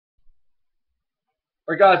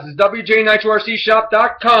Alright guys, it's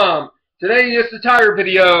WJNitroRCShop.com. Today is the tire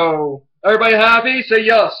video. Everybody happy? Say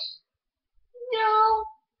yes. No.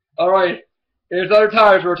 Alright, here's other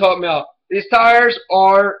tires we're talking about. These tires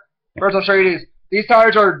are, first I'll show you these. These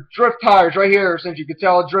tires are drift tires right here, since you can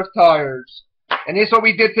tell drift tires. And this is what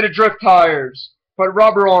we did to the drift tires. Put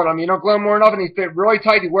rubber on them, you don't glue them more enough, and they fit really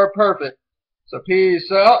tight, they work perfect. So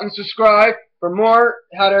peace out and subscribe for more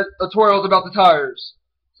tutorials about the tires.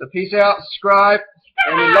 So peace out, subscribe,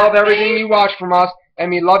 and we love everything you watch from us, and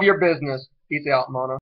we love your business. Peace out, Mona.